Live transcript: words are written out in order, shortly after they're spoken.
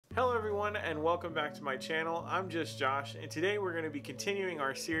Hello everyone and welcome back to my channel. I'm just Josh and today we're going to be continuing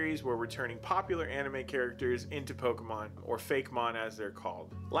our series where we're turning popular anime characters into Pokemon, or Fakemon as they're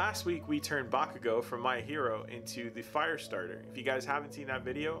called. Last week we turned Bakugo from My Hero into the Fire Starter. If you guys haven't seen that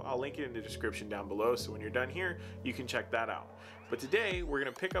video, I'll link it in the description down below, so when you're done here you can check that out. But today we're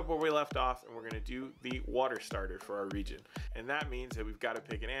going to pick up where we left off and we're going to do the Water Starter for our region. And that means that we've got to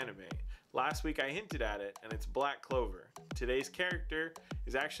pick an anime. Last week I hinted at it and it's Black Clover. Today's character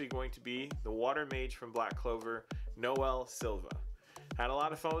is actually going to be the water mage from Black Clover, NOELLE SILVA. Had a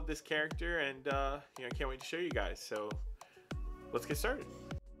lot of fun with this character and I can't wait to show you guys. So let's get started.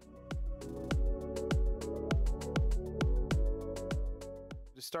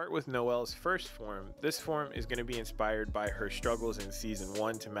 To start with Noelle's first form, this form is going to be inspired by her struggles in Season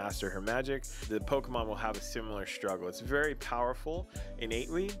 1 to master her magic. The Pokemon will have a similar struggle. It's very powerful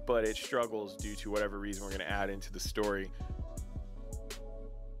innately, but it struggles due to whatever reason we're going to add into the story.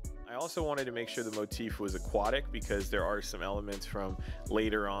 I also wanted to make sure the motif was aquatic because there are some elements from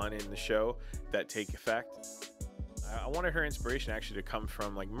later on in the show that take effect. I wanted her inspiration actually to come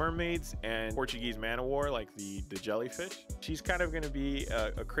from like mermaids and Portuguese man-o-war, like the jellyfish. She's kind of going to be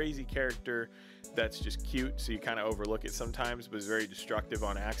a crazy character that's just cute, so you kind of overlook it sometimes, but is very destructive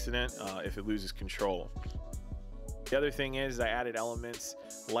on accident if it loses control. The other thing is I added elements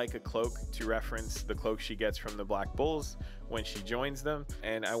like a cloak to reference the cloak she gets from the Black Bulls when she joins them,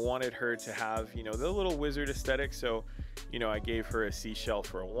 and I wanted her to have, the little wizard aesthetic, so I gave her a seashell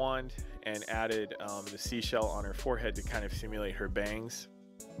for a wand and added the seashell on her forehead to kind of simulate her bangs,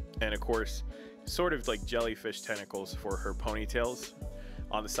 and of course sort of like jellyfish tentacles for her ponytails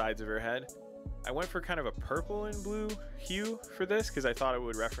on the sides of her head. I went for kind of a purple and blue hue for this because I thought it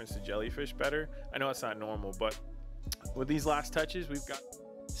would reference the jellyfish better. I know it's not normal, but with these last touches we've got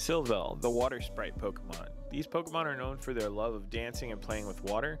CLOVER, the water sprite Pokemon. These Pokemon are known for their love of dancing and playing with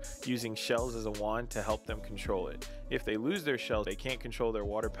water, using shells as a wand to help them control it. If they lose their shells, they can't control their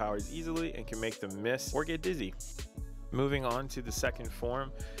water powers easily and can make them miss or get dizzy. Moving on to the second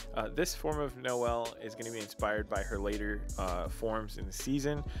form, this form of Noelle is going to be inspired by her later forms in the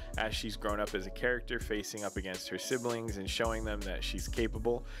season as she's grown up as a character, facing up against her siblings and showing them that she's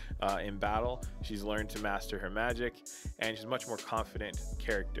capable in battle. She's learned to master her magic and she's a much more confident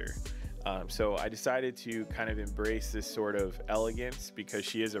character. So I decided to kind of embrace this sort of elegance because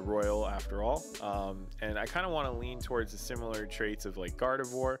she is a royal after all, and I kind of want to lean towards the similar traits of like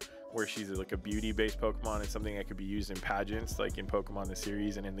Gardevoir, where she's like a beauty based Pokemon and something that could be used in pageants like in Pokemon the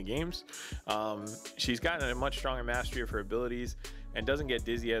series and in the games. She's gotten a much stronger mastery of her abilities and doesn't get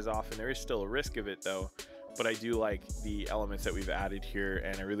dizzy as often. There is still a risk of it though, but I do like the elements that we've added here,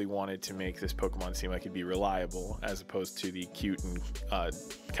 and I really wanted to make this Pokemon seem like it'd be reliable as opposed to the cute and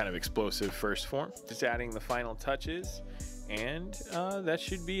kind of explosive first form. Just adding the final touches and that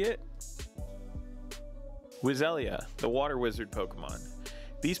should be it. Wizzelia, the water wizard Pokemon.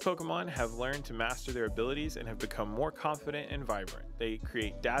 These Pokemon have learned to master their abilities and have become more confident and vibrant. They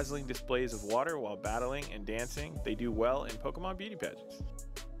create dazzling displays of water while battling and dancing. They do well in Pokemon beauty pageants.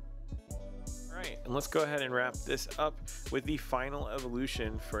 Alright, and let's go ahead and wrap this up with the final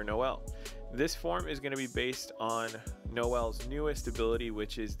evolution for Noelle. This form is going to be based on Noelle's newest ability,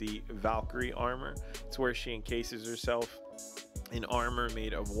 which is the Valkyrie armor. It's where she encases herself in armor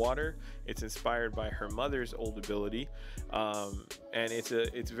made of water. It's inspired by her mother's old ability, and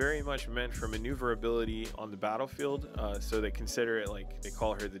it's very much meant for maneuverability on the battlefield. So they consider it like, they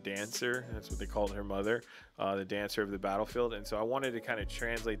call her the dancer. That's what they called her mother, the dancer of the battlefield. And so I wanted to kind of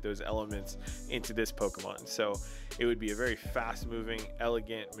translate those elements into this Pokemon. So it would be a very fast moving,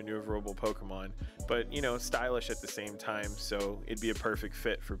 elegant, maneuverable Pokemon, but stylish at the same time. So it'd be a perfect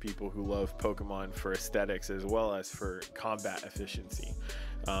fit for people who love Pokemon for aesthetics as well as for combat efficiency.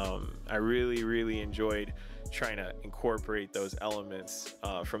 I really enjoyed trying to incorporate those elements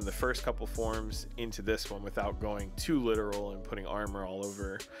from the first couple forms into this one without going too literal and putting armor all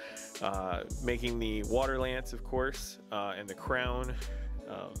over, making the water lance of course, and the crown.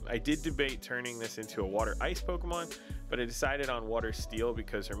 I did debate turning this into a water ice Pokemon, but I decided on water steel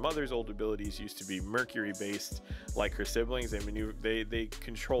because her mother's old abilities used to be mercury based like her siblings. They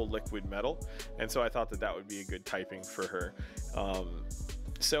control liquid metal, and so I thought that would be a good typing for her.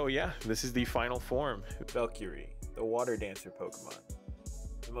 So yeah, this is the final form. Valkyrie, the water dancer Pokemon.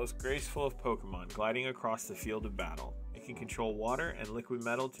 The most graceful of Pokemon, gliding across the field of battle. It can control water and liquid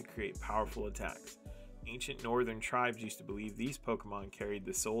metal to create powerful attacks. Ancient northern tribes used to believe these Pokemon carried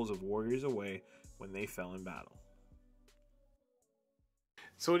the souls of warriors away when they fell in battle.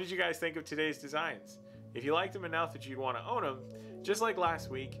 So what did you guys think of today's designs? If you liked them enough that you'd want to own them, just like last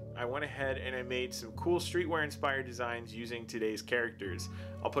week, I went ahead and I made some cool streetwear inspired designs using today's characters.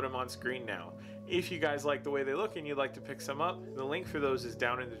 I'll put them on screen now. If you guys like the way they look and you'd like to pick some up, the link for those is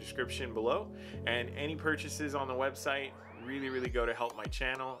down in the description below. And any purchases on the website really go to help my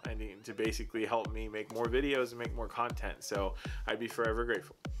channel and to basically help me make more videos and make more content. So I'd be forever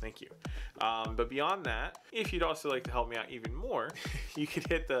grateful. Thank you. But beyond that, if you'd also like to help me out even more, you could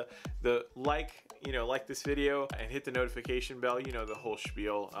hit the like this video and hit the notification bell, the whole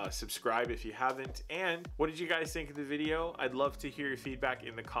spiel. Subscribe if you haven't. And what did you guys think of the video? I'd love to hear your feedback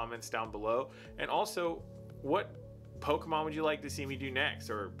in the comments down below. And also, what Pokemon would you like to see me do next?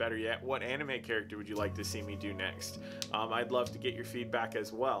 Or better yet, what anime character would you like to see me do next? I'd love to get your feedback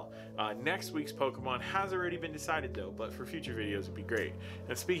as well. Next week's Pokemon has already been decided though, but for future videos would be great.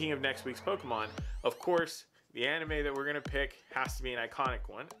 And speaking of next week's Pokemon, of course, the anime that we're gonna pick has to be an iconic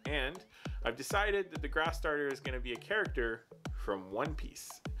one. And I've decided that the grass starter is gonna be a character from One Piece.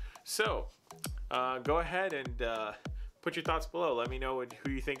 So go ahead and put your thoughts below. Let me know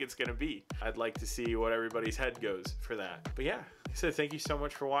who you think it's gonna be. I'd like to see what everybody's head goes for that. But yeah, so thank you so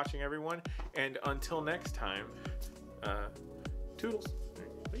much for watching, everyone. And until next time, toodles.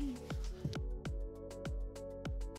 Bye.